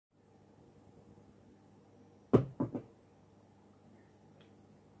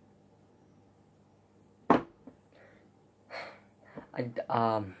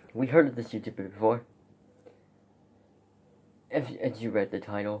We heard of this YouTuber before. If you read the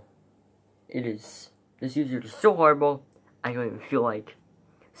title, this user is so horrible, I don't even feel like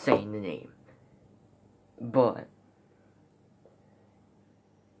saying the name. But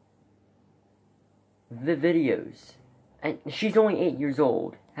the videos, and she's only 8 years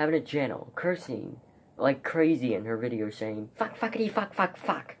old, having a channel, cursing like crazy in her videos, saying fuck, fuckity, fuck, fuck,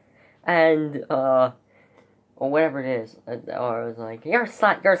 fuck, and or whatever it is, or it was like you're a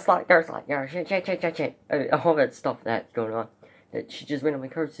slut, you're a slut, you're a slut, you're a shit, shit, shit, shit, shit, all that stuff that's going on, that she just randomly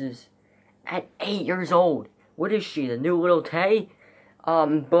curses at 8 years old. What is she, the new little Tay?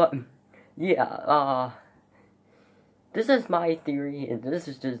 But yeah, this is my theory, and this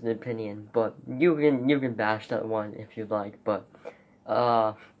is just an opinion, but you can bash that one if you'd like, but,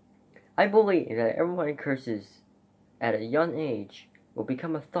 I believe that everyone who curses at a young age will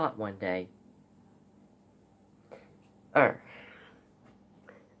become a thought one day.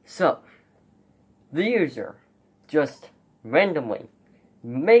 So, the user just randomly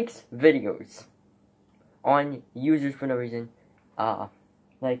makes videos on users for no reason.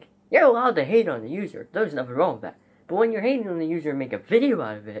 Like, you're allowed to hate on the user, there's nothing wrong with that. But when you're hating on the user and make a video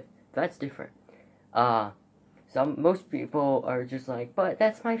out of it, that's different. Most people are just like, but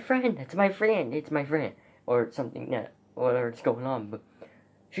that's my friend, it's my friend, it's my friend, or something that, whatever's going on, but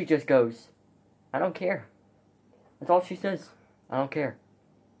she just goes, I don't care. That's all she says, I don't care.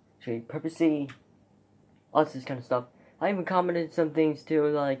 She purposely, lots of this kind of stuff. I even commented some things too,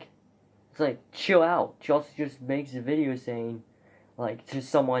 like, it's like, chill out. She also just makes a video saying, like, to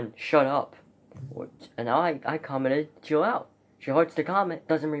someone, shut up. And I commented, chill out. She hearts the comment,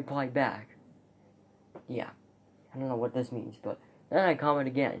 doesn't reply back. Yeah. I don't know what this means, but then I comment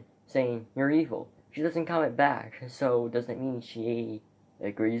again, saying, you're evil. She doesn't comment back, so does that mean she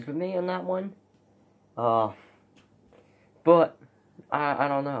agrees with me on that one? But, I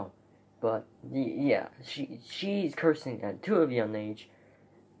don't know. But, yeah, she's cursing at too of a young age,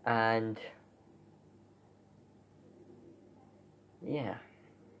 and, yeah.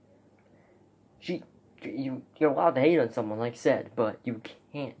 You're allowed to hate on someone, like I said, but you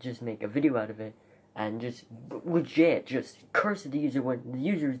can't just make a video out of it and just legit just curse at the user when the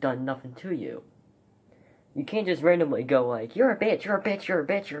user's done nothing to you. You can't just randomly go like, you're a bitch, you're a bitch, you're a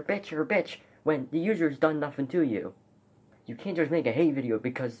bitch, you're a bitch, you're a bitch, when the user's done nothing to you. You can't just make a hate video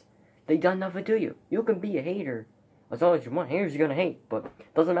because they done nothing to you. You can be a hater as long as you want. Haters are gonna hate, but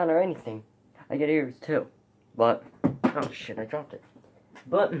it doesn't matter anything. I get haters too. But, oh shit, I dropped it.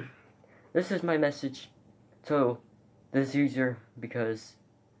 But this is my message to this user, because,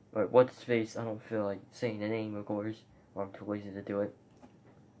 or what's his face, I don't feel like saying the name, of course, or I'm too lazy to do it.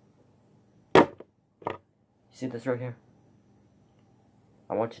 You see this right here?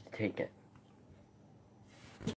 I want you to take it.